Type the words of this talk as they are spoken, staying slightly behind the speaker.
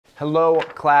Hello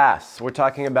class, we're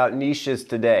talking about niches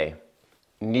today.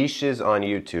 Niches on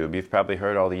YouTube. You've probably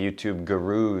heard all the YouTube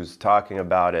gurus talking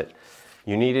about it.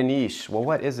 You need a niche. Well,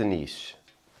 what is a niche?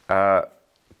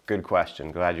 Good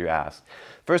question, glad you asked.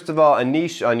 First of all, a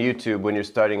niche on YouTube when you're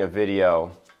starting a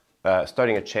video,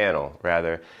 starting a channel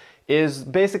rather, is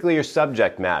basically your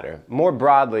subject matter. More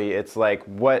broadly, it's like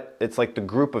the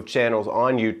group of channels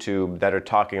on YouTube that are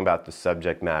talking about the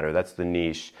subject matter. That's the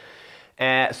niche.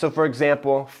 So for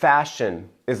example, fashion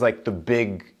is like the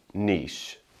big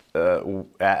niche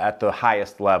at the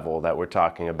highest level that we're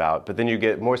talking about. But then you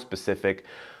get more specific,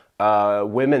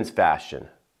 women's fashion.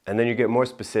 And then you get more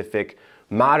specific,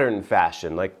 modern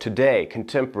fashion, like today,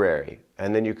 contemporary.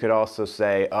 And then you could also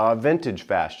say vintage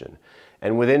fashion.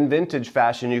 And within vintage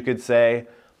fashion, you could say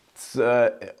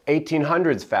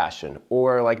 1800s fashion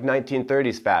or like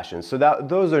 1930s fashion. So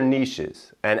those are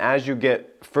niches. And as you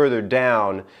get further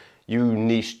down, you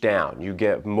niche down. You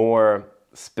get more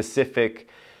specific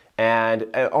and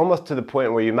almost to the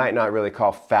point where you might not really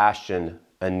call fashion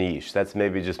a niche. That's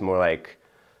maybe just more like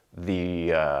the,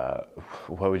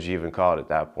 what would you even call it at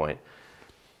that point?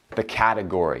 The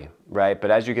category, right? But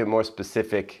as you get more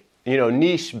specific, you know,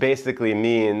 niche basically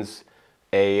means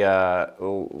a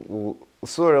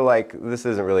sort of like, this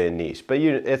isn't really a niche, but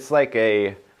it's like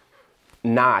a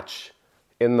notch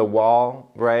in the wall,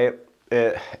 right?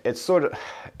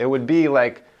 It would be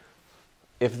like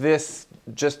if this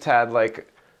just had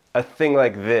like a thing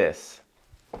like this.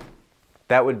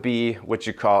 That would be what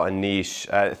you call a niche.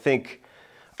 I think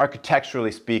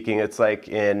architecturally speaking, it's like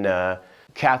in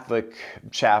Catholic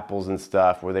chapels and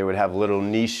stuff where they would have little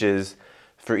niches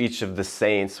for each of the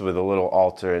saints with a little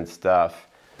altar and stuff.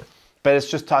 But it's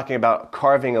just talking about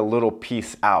carving a little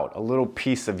piece out, a little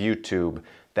piece of YouTube.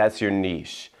 That's your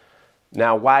niche.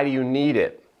 Now, why do you need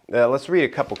it? Let's read a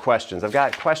couple questions. I've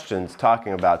got questions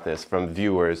talking about this from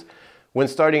viewers. When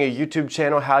starting a YouTube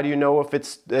channel, how do you know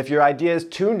if your idea is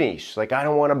too niche? Like, I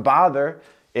don't want to bother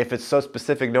if it's so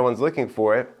specific no one's looking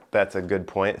for it. That's a good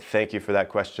point. Thank you for that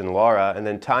question, Laura. And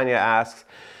then Tanya asks,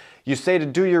 you say to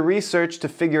do your research to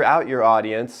figure out your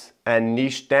audience and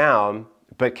niche down,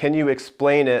 but can you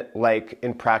explain it like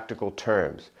in practical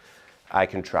terms? I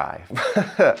can try.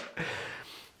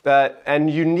 And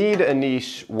you need a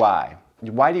niche, why?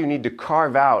 Why do you need to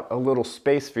carve out a little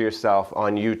space for yourself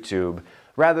on YouTube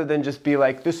rather than just be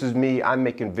like, this is me, I'm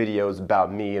making videos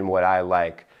about me and what I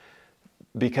like?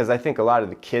 Because I think a lot of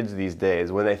the kids these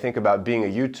days, when they think about being a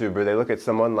YouTuber, they look at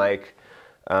someone like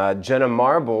Jenna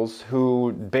Marbles,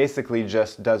 who basically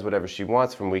just does whatever she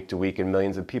wants from week to week and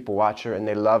millions of people watch her and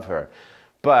they love her.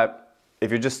 But if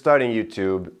you're just starting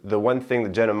YouTube, the one thing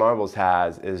that Jenna Marbles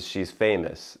has is she's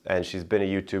famous and she's been a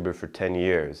YouTuber for 10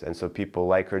 years and so people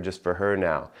like her just for her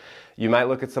now. You might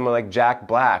look at someone like Jack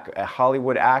Black, a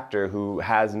Hollywood actor who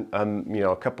has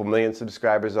a couple million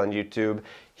subscribers on YouTube.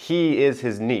 He is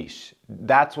his niche.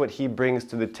 That's what he brings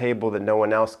to the table that no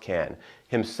one else can,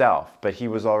 himself, but he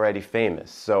was already famous.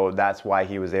 So that's why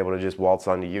he was able to just waltz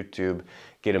onto YouTube,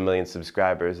 get 1 million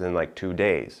subscribers in like 2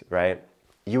 days, right?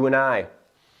 You and I,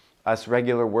 us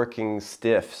regular working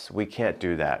stiffs, we can't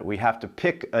do that. We have to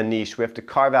pick a niche. We have to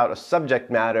carve out a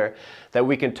subject matter that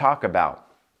we can talk about.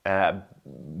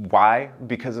 Why?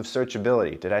 Because of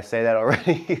searchability. Did I say that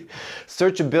already?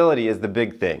 Searchability is the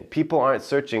big thing. People aren't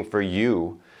searching for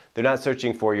you. They're not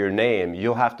searching for your name.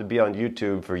 You'll have to be on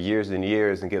YouTube for years and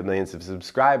years and get millions of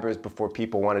subscribers before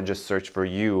people want to just search for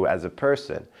you as a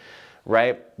person,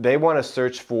 right? They want to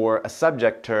search for a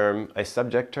subject term, a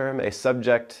search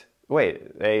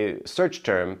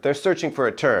term. They're searching for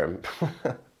a term.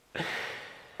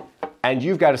 And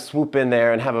you've got to swoop in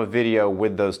there and have a video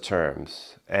with those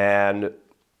terms. And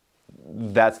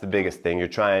that's the biggest thing. You're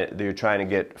trying to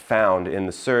get found in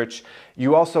the search.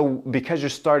 You also, because you're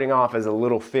starting off as a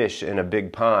little fish in a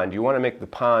big pond, you want to make the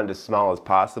pond as small as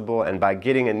possible. And by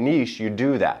getting a niche, you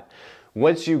do that.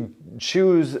 Once you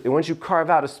carve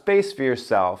out a space for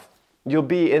yourself, you'll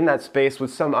be in that space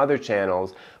with some other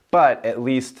channels, but at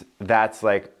least that's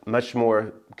like much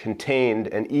more contained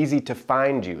and easy to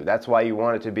find you. That's why you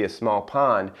want it to be a small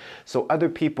pond, so other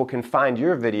people can find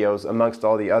your videos amongst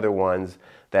all the other ones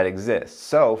that exist.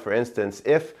 So, for instance,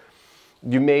 if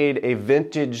you made a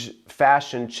vintage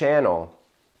fashion channel,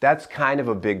 that's kind of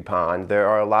a big pond. There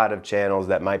are a lot of channels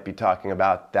that might be talking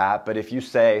about that, but if you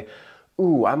say,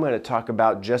 ooh, I'm going to talk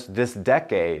about just this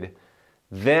decade,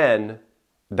 then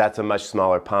that's a much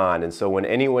smaller pond. And so when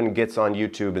anyone gets on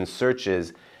YouTube and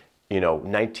searches,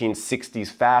 1960s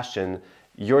fashion,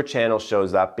 your channel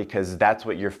shows up because that's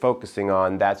what you're focusing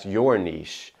on, that's your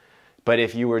niche. But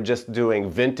if you were just doing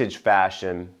vintage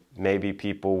fashion, maybe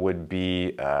people would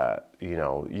be you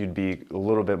know, you'd be a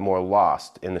little bit more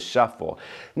lost in the shuffle.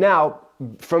 Now,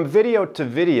 from video to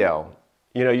video,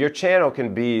 you know, your channel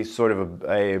can be sort of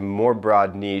a more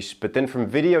broad niche, but then from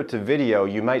video to video,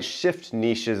 you might shift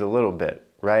niches a little bit,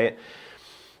 right?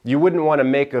 You wouldn't want to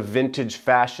make a vintage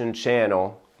fashion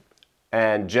channel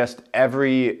and just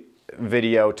every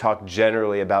video talk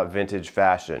generally about vintage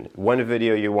fashion. One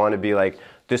video you want to be like,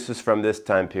 this is from this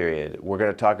time period. We're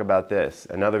going to talk about this.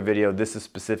 Another video, this is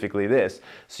specifically this.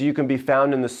 So you can be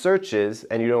found in the searches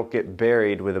and you don't get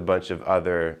buried with a bunch of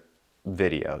other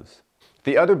videos.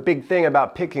 The other big thing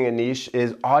about picking a niche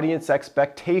is audience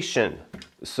expectation.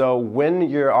 So when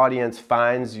your audience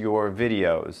finds your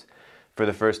videos for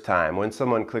the first time, when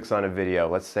someone clicks on a video,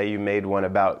 let's say you made one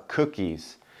about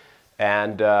cookies,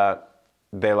 and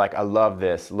they're like, I love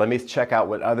this. Let me check out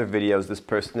what other videos this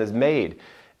person has made.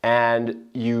 And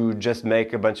you just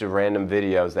make a bunch of random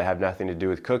videos that have nothing to do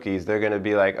with cookies. They're going to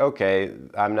be like, okay,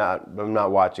 I'm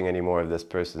not watching any more of this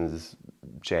person's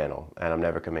channel, and I'm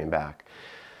never coming back.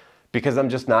 Because I'm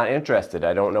just not interested.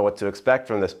 I don't know what to expect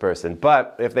from this person.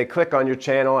 But if they click on your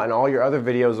channel and all your other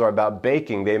videos are about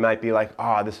baking, they might be like,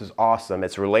 oh, this is awesome.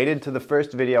 It's related to the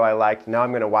first video I liked. Now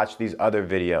I'm going to watch these other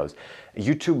videos.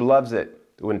 YouTube loves it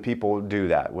when people do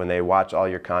that, when they watch all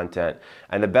your content.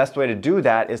 And the best way to do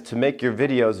that is to make your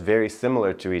videos very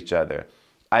similar to each other.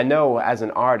 I know as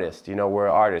an artist, you know, we're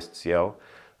artists, yo.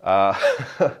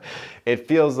 It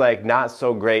feels like not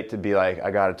so great to be like, I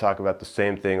got to talk about the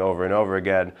same thing over and over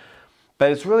again.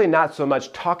 But it's really not so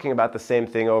much talking about the same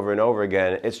thing over and over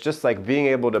again. It's just like being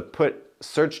able to put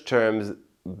search terms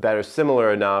that are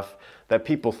similar enough that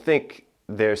people think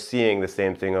they're seeing the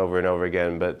same thing over and over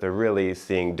again, but they're really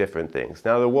seeing different things.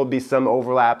 Now, there will be some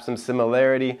overlap, some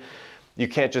similarity. You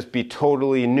can't just be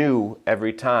totally new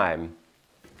every time.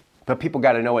 But people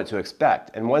got to know what to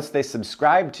expect. And once they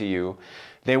subscribe to you,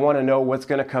 they want to know what's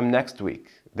going to come next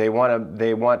week. They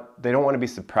don't want to be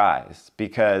surprised,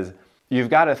 because you've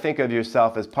got to think of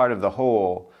yourself as part of the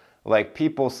whole. Like,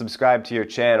 people subscribe to your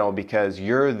channel because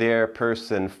you're their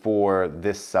person for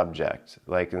this subject.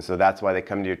 Like, and so that's why they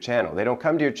come to your channel. They don't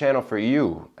come to your channel for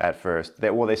you at first.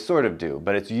 Well, they sort of do,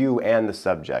 but it's you and the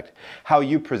subject. How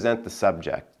you present the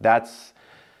subject. That's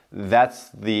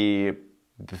the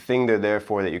thing they're there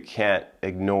for, that you can't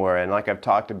ignore. And like I've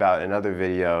talked about in other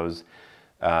videos,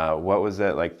 what was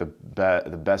it? Like the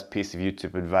best piece of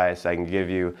YouTube advice I can give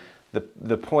you.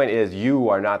 The point is, you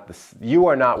are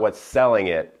not what's selling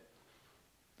it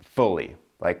fully.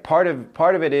 Like, part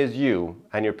of it is you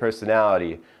and your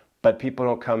personality, but people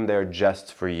don't come there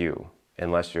just for you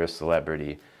unless you're a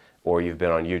celebrity or you've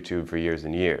been on YouTube for years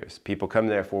and years. People come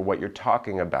there for what you're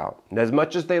talking about. And as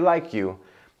much as they like you,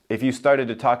 if you started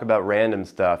to talk about random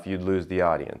stuff, you'd lose the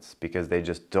audience because they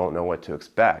just don't know what to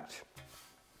expect.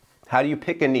 How do you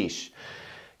pick a niche?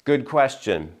 Good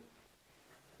question.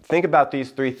 Think about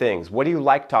these three things. What do you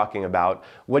like talking about?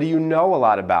 What do you know a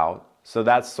lot about? So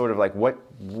that's sort of like, what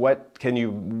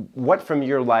from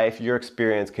your life, your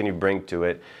experience can you bring to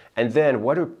it? And then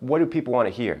what do people want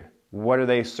to hear? What are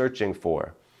they searching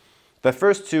for? The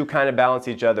first two kind of balance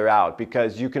each other out,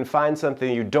 because you can find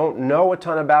something you don't know a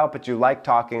ton about but you like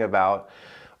talking about,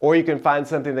 or you can find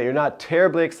something that you're not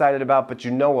terribly excited about but you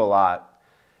know a lot.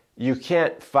 You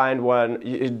can't find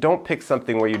one. Don't pick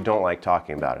something where you don't like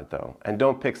talking about it, though. And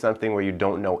don't pick something where you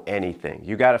don't know anything.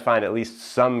 You got to find at least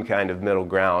some kind of middle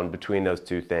ground between those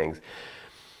two things.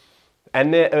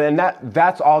 And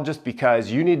that's all just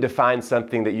because you need to find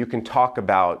something that you can talk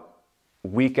about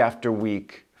week after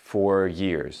week for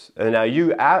years. And now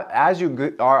as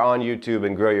you are on YouTube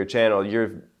and grow your channel,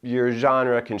 your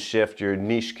genre can shift, your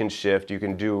niche can shift. You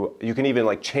can even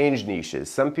like change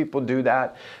niches. Some people do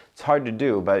that. It's hard to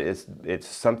do, but it's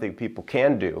something people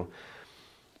can do.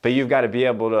 But you've got to be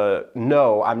able to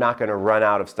know, I'm not going to run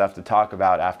out of stuff to talk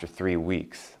about after 3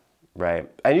 weeks,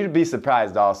 right? And you'd be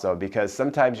surprised also, because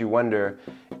sometimes you wonder,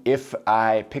 if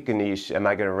I pick a niche, am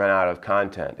I going to run out of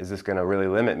content? Is this going to really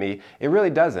limit me? It really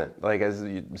doesn't. Like, as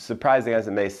surprising as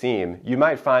it may seem, you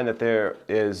might find that there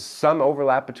is some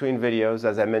overlap between videos,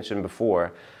 as I mentioned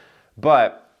before,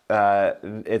 but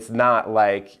it's not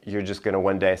like you're just going to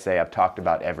one day say, I've talked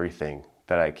about everything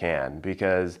that I can,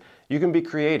 because you can be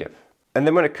creative. And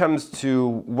then when it comes to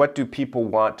what do people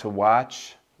want to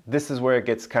watch, this is where it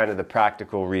gets kind of the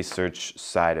practical research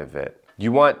side of it.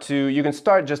 You can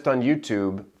start just on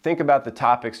YouTube, think about the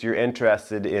topics you're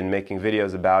interested in making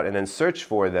videos about, and then search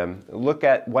for them. Look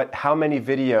at how many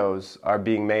videos are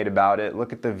being made about it,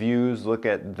 look at the views, look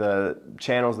at the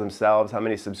channels themselves, how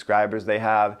many subscribers they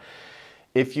have.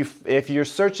 If you're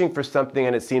searching for something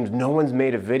and it seems no one's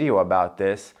made a video about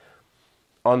this,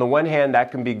 on the one hand,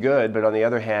 that can be good, but on the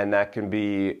other hand, that can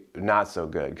be not so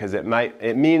good, because it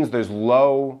means there's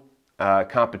low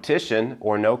competition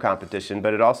or no competition,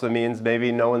 but it also means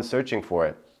maybe no one's searching for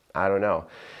it. I don't know.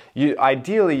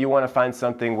 Ideally, you want to find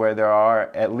something where there are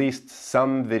at least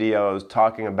some videos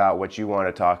talking about what you want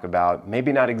to talk about.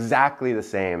 Maybe not exactly the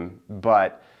same,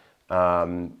 but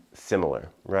similar,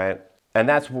 right? And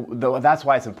that's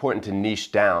why it's important to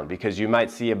niche down, because you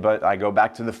might see I go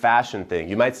back to the fashion thing.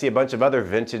 You might see a bunch of other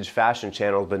vintage fashion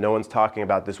channels, but no one's talking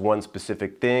about this one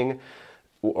specific thing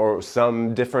or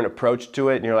some different approach to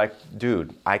it. And you're like,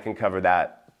 dude, I can cover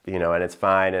that, you know, and it's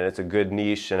fine, and it's a good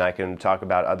niche, and I can talk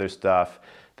about other stuff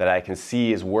that I can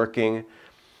see is working.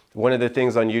 One of the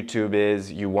things on YouTube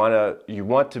is you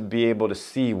want to be able to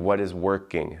see what is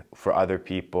working for other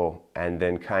people and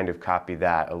then kind of copy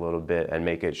that a little bit and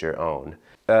make it your own.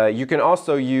 You can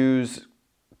also use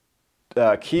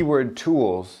keyword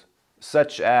tools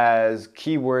such as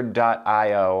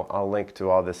keyword.io. I'll link to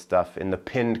all this stuff in the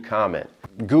pinned comment.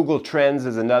 Google Trends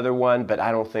is another one, but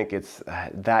I don't think it's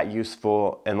that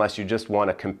useful unless you just want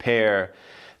to compare.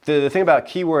 The thing about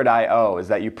keyword.io is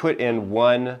that you put in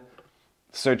one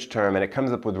search term and it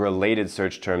comes up with related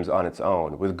search terms on its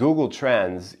own. With Google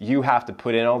Trends, you have to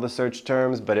put in all the search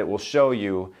terms, but it will show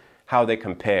you how they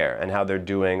compare and how they're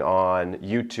doing on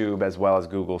YouTube as well as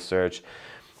Google search.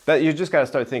 But you just got to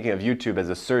start thinking of YouTube as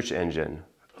a search engine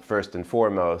first and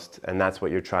foremost, and that's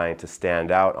what you're trying to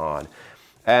stand out on.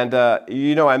 And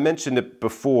you know, I mentioned it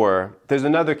before, there's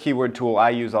another keyword tool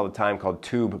I use all the time called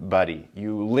TubeBuddy.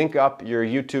 You link up your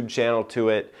YouTube channel to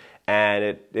it,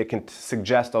 and it can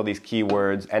suggest all these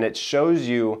keywords, and it shows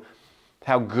you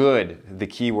how good the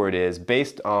keyword is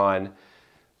based on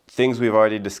things we've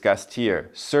already discussed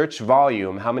here. Search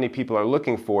volume, how many people are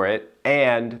looking for it,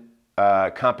 and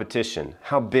competition,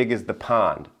 how big is the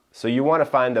pond. So you want to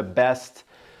find the best,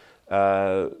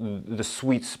 the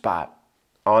sweet spot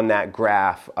on that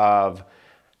graph of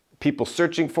people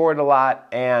searching for it a lot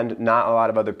and not a lot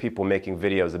of other people making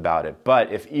videos about it.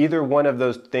 But if either one of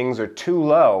those things are too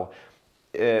low,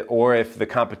 or if the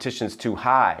competition's too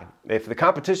high. If the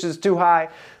competition's too high,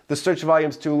 the search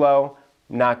volume's too low,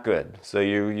 not good. So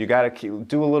you got to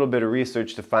do a little bit of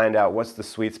research to find out what's the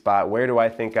sweet spot, where do I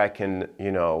think I can,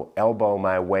 you know, elbow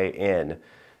my way in.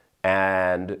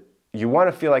 And you want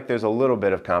to feel like there's a little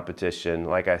bit of competition,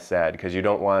 like I said, because you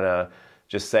don't want to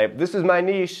just say, this is my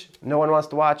niche, no one wants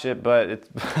to watch it, but it's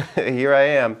here I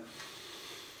am.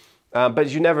 But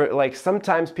you never, like,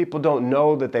 sometimes people don't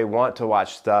know that they want to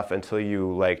watch stuff until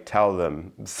you, like, tell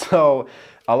them. So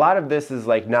a lot of this is,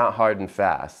 like, not hard and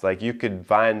fast. Like, you could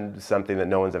find something that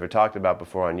no one's ever talked about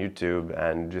before on YouTube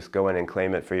and just go in and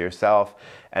claim it for yourself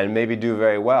and maybe do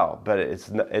very well. But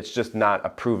it's just not a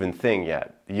proven thing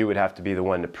yet. You would have to be the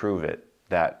one to prove it,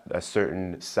 that a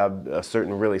certain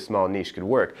really small niche could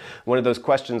work. One of those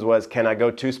questions was, can I go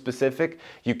too specific?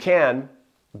 You can,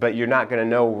 but you're not going to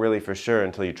know really for sure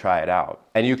until you try it out.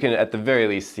 And you can at the very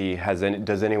least see,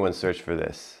 does anyone search for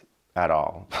this at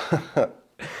all?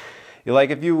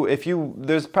 Like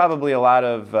there's probably there's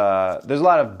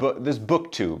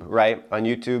BookTube, right? On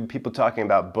YouTube, people talking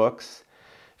about books.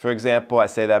 For example, I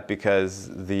say that because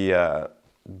the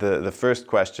first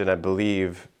question, I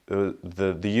believe,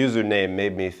 the username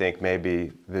made me think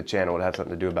maybe the channel would have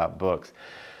something to do about books.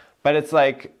 But it's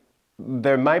like,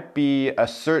 there might be a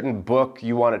certain book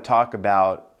you want to talk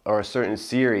about or a certain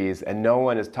series and no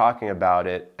one is talking about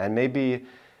it, and maybe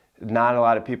not a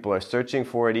lot of people are searching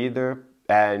for it either,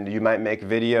 and you might make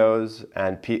videos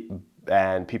and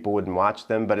people wouldn't watch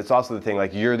them. But it's also the thing,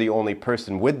 like, you're the only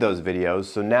person with those videos,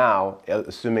 so now,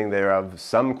 assuming they're of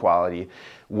some quality,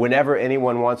 whenever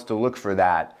anyone wants to look for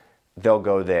that, they'll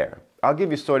go there. I'll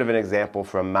give you sort of an example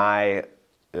from my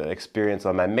experience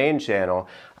on my main channel.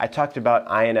 I talked about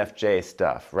INFJ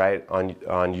stuff, right, on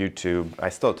YouTube. I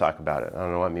still talk about it. I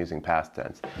don't know why I'm using past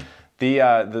tense.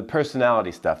 The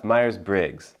personality stuff,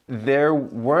 Myers-Briggs. There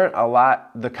weren't a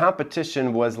lot, the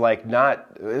competition was like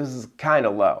it was kind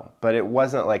of low, but it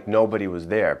wasn't like nobody was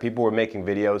there. People were making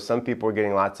videos, some people were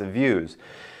getting lots of views.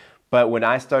 But when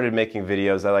I started making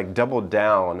videos, I like doubled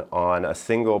down on a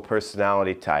single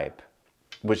personality type,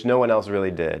 which no one else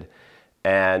really did,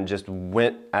 and just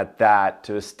went at that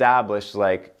to establish,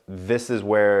 like, this is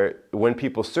where, when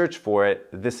people search for it,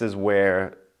 this is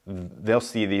where they'll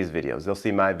see these videos, they'll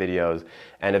see my videos,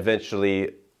 and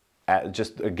eventually, at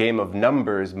just a game of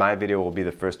numbers, my video will be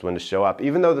the first one to show up,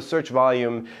 even though the search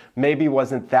volume maybe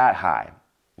wasn't that high.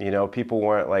 You know, people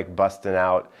weren't like busting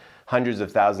out hundreds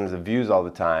of thousands of views all the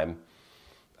time.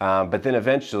 But then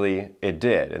eventually it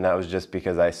did, and that was just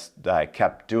because I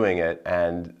kept doing it,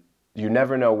 and you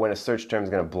never know when a search term is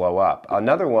going to blow up.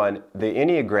 Another one, the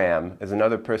Enneagram, is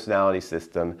another personality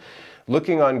system.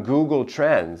 Looking on Google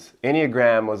Trends,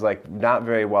 Enneagram was like not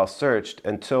very well searched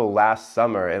until last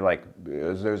summer.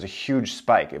 There was a huge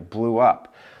spike. It blew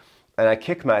up. And I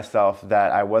kicked myself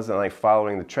that I wasn't like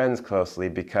following the trends closely,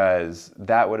 because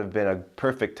that would have been a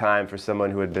perfect time for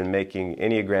someone who had been making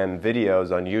Enneagram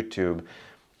videos on YouTube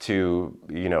to,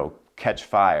 you know, catch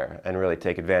fire and really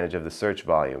take advantage of the search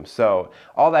volume. So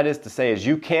all that is to say is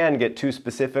you can get too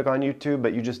specific on YouTube,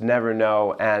 but you just never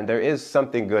know. And there is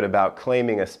something good about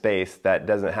claiming a space that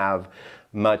doesn't have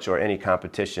much or any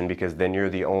competition, because then you're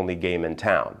the only game in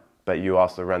town. But you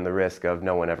also run the risk of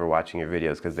no one ever watching your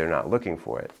videos because they're not looking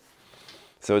for it.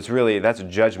 So it's really, that's a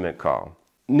judgment call.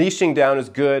 Niching down is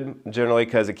good generally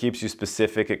because it keeps you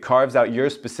specific. It carves out your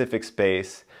specific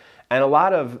space. And a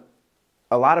lot of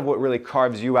what really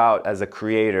carves you out as a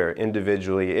creator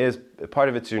individually is, part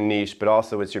of it's your niche, but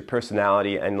also it's your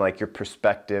personality and like your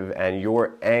perspective and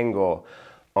your angle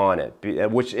on it,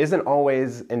 which isn't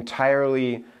always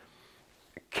entirely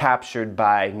captured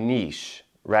by niche,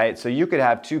 right? So you could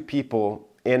have two people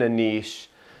in a niche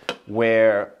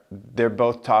where they're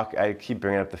both I keep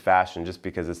bringing up the fashion just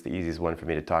because it's the easiest one for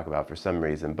me to talk about for some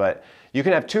reason, but you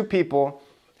can have two people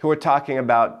who are talking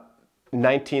about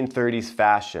 1930s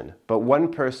fashion, but one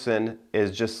person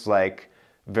is just like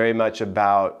very much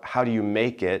about how do you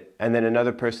make it, and then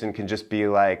another person can just be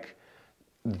like,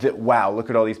 wow, look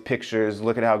at all these pictures,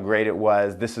 look at how great it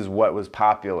was, this is what was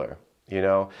popular, you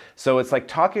know? So it's like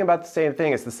talking about the same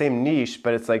thing, it's the same niche,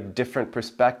 but it's like different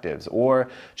perspectives. Or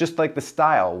just like the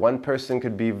style, one person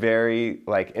could be very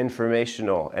like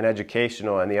informational and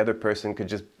educational, and the other person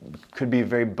could be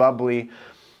very bubbly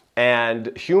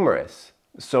and humorous.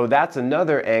 So that's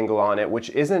another angle on it, which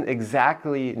isn't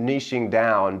exactly niching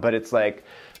down, but it's like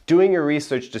doing your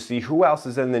research to see who else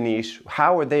is in the niche,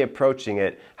 how are they approaching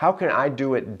it, how can I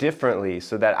do it differently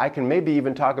so that I can maybe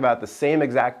even talk about the same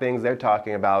exact things they're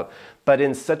talking about, but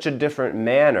in such a different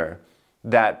manner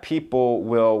that people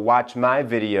will watch my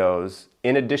videos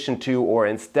in addition to or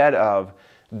instead of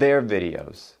their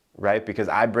videos. Right? Because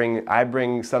I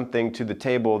bring something to the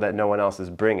table that no one else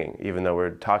is bringing, even though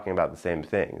we're talking about the same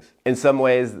things. In some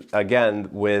ways, again,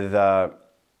 with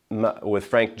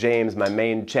Frank James, my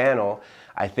main channel,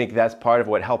 I think that's part of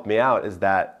what helped me out, is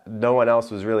that no one else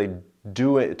was really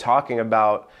talking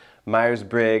about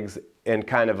Myers-Briggs in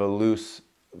kind of a loose,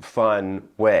 fun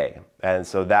way. And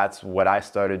so that's what I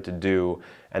started to do,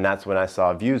 and that's when I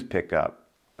saw views pick up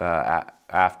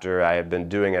after I had been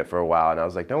doing it for a while, and I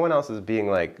was like, no one else is being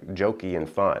like jokey and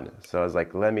fun. So I was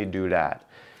like, let me do that.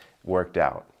 Worked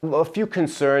out. A few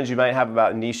concerns you might have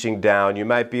about niching down. You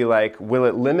might be like, will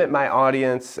it limit my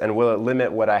audience, and will it limit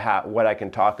what I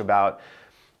can talk about?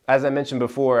 As I mentioned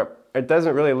before, it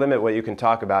doesn't really limit what you can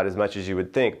talk about as much as you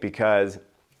would think, because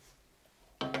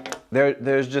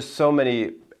there's just so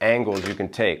many angles you can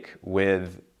take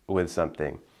with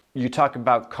something. You talk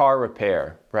about car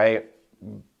repair, right?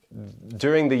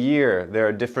 During the year, there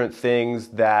are different things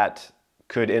that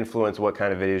could influence what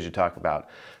kind of videos you talk about.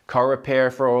 Car repair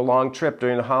for a long trip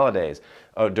during the holidays.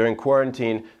 During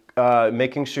quarantine,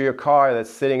 making sure your car that's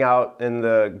sitting out in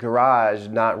the garage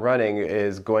not running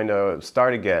is going to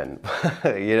start again.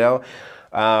 You know?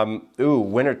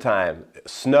 Wintertime,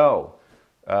 snow,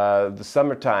 the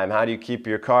summertime, how do you keep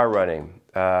your car running?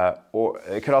 Or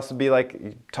it could also be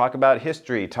like, talk about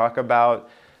history, talk about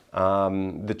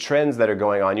the trends that are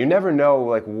going on. You never know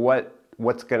like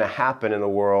what's going to happen in the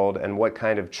world and what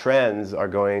kind of trends are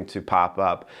going to pop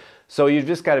up. So you've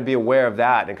just got to be aware of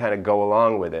that and kind of go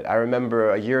along with it. I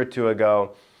remember a year or two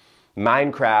ago,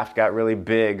 Minecraft got really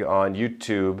big on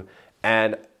YouTube,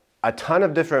 and a ton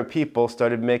of different people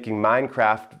started making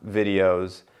Minecraft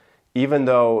videos, even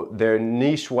though their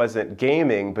niche wasn't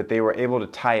gaming, but they were able to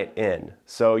tie it in.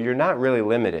 So you're not really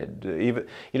limited. Even,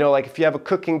 you know, like if you have a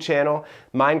cooking channel,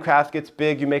 Minecraft gets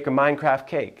big, you make a Minecraft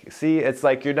cake. See, it's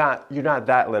like you're not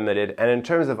that limited. And in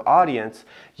terms of audience,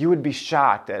 you would be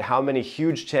shocked at how many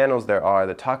huge channels there are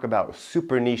that talk about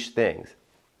super niche things.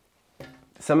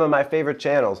 Some of my favorite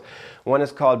channels, one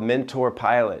is called Mentor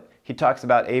Pilot. He talks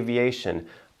about aviation.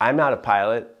 I'm not a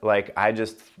pilot, like I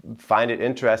just find it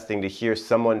interesting to hear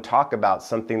someone talk about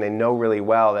something they know really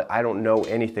well that I don't know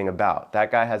anything about. That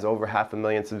guy has over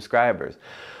 500,000 subscribers.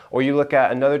 Or you look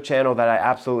at another channel that I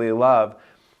absolutely love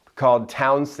called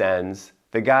Townsend's.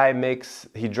 The guy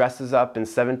he dresses up in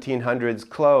 1700s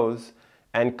clothes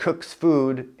and cooks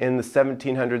food in the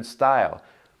 1700s style.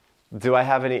 Do I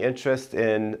have any interest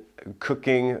in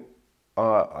cooking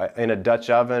in a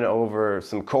Dutch oven over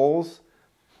some coals?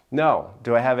 No.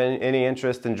 Do I have any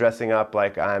interest in dressing up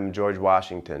like I'm George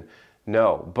Washington?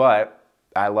 No, but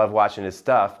I love watching his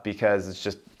stuff because it's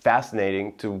just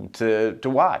fascinating to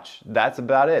watch. That's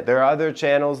about it. There are other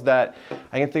channels that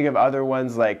I can think of, other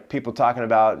ones like people talking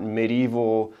about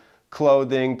medieval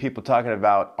clothing, people talking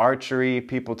about archery,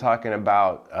 people talking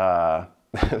about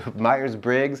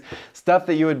Myers-Briggs, stuff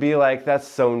that you would be like, that's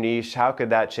so niche, how could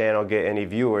that channel get any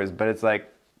viewers? But it's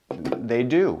like, they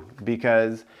do,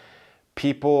 because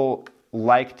people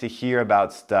like to hear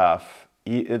about stuff.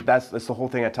 That's the whole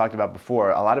thing I talked about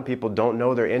before. A lot of people don't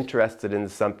know they're interested in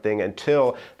something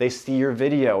until they see your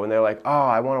video and they're like, oh,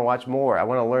 I want to watch more, I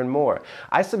want to learn more.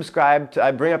 I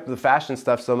bring up the fashion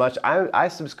stuff so much, I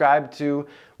subscribe to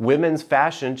women's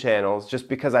fashion channels just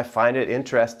because I find it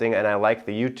interesting and I like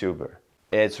the YouTuber.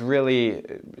 It's really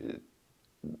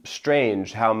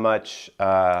strange how much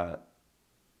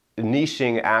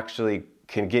niching actually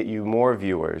can get you more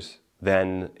viewers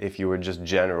than if you were just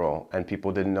general and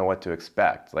people didn't know what to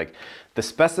expect. Like, the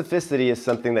specificity is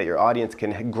something that your audience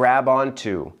can grab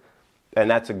onto, and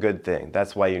that's a good thing.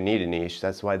 That's why you need a niche.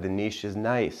 That's why the niche is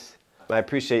nice. I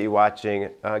appreciate you watching.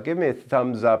 Give me a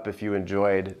thumbs up if you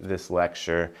enjoyed this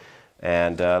lecture,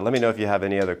 and let me know if you have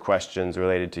any other questions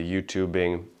related to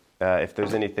YouTubing. If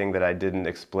there's anything that I didn't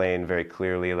explain very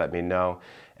clearly, let me know.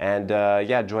 And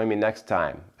yeah, join me next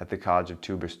time at the College of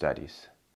Tuber Studies.